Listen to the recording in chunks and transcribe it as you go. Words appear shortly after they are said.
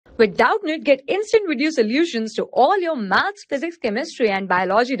With Doubtnut, get instant video solutions to all your maths, physics, chemistry, and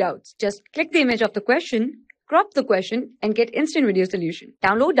biology doubts. Just click the image of the question, crop the question, and get instant video solution.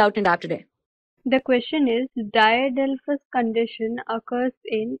 Download Doubtnut app today. The question is, Diadelphous condition occurs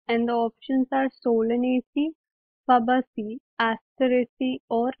in, and the options are Solanaceae, Fabaceae, Asteraceae,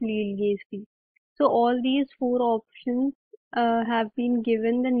 or Liliaceae. So all these four options have been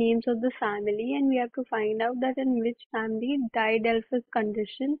given the names of the family, and we have to find out that in which family Diadelphous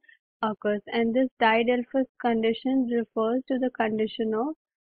condition occurs. And this Diadelphous condition refers to the condition of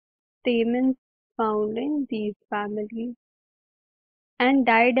stamens found in these families. And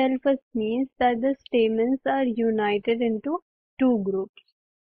Diadelphous means that the stamens are united into two groups.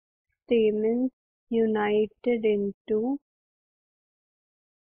 Stamens united into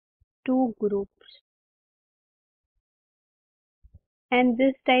two groups. And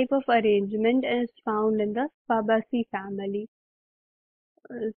this type of arrangement is found in the Fabaceae family.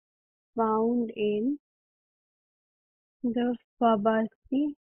 Is found in the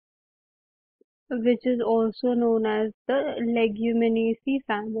Fabaceae, which is also known as the Leguminosae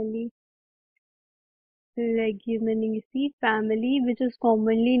family. Leguminosae family, which is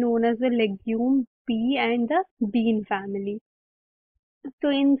commonly known as the legume pea and the bean family. So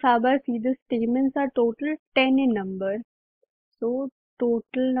in Fabaceae, the stamens are total 10 in number. So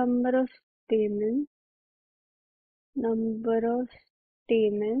total number of stamens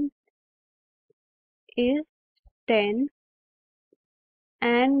is 10,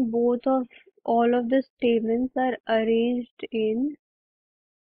 and all of the stamens are arranged in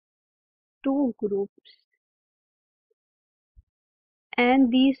two groups. And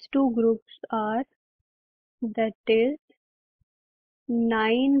these two groups are, that is,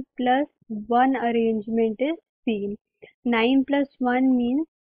 9 plus 1 arrangement is seen. 9 plus 1 means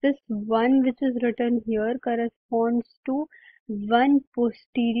this 1 which is written here corresponds to one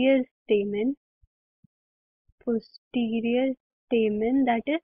posterior stamen that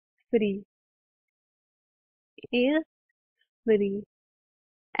is free.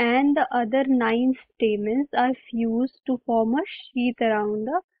 And the other 9 stamens are fused to form a sheath around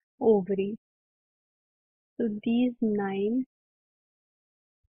the ovary. So these 9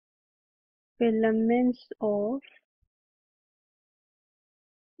 filaments of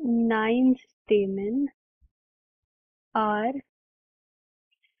 9 stamen are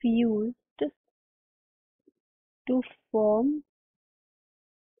fused to form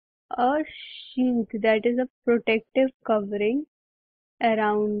a sheath, that is a protective covering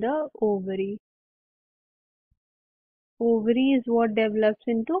around the ovary. Ovary is what develops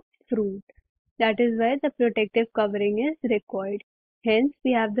into fruit. That is why the protective covering is required. Hence,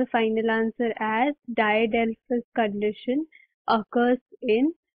 we have the final answer as Diadelphous condition occurs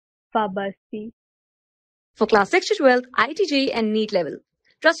in Fabaceae. For class 6 to 12, IIT JEE and NEET level.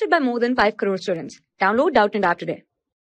 Trusted by more than 5 crore students. Download Doubtnut app today.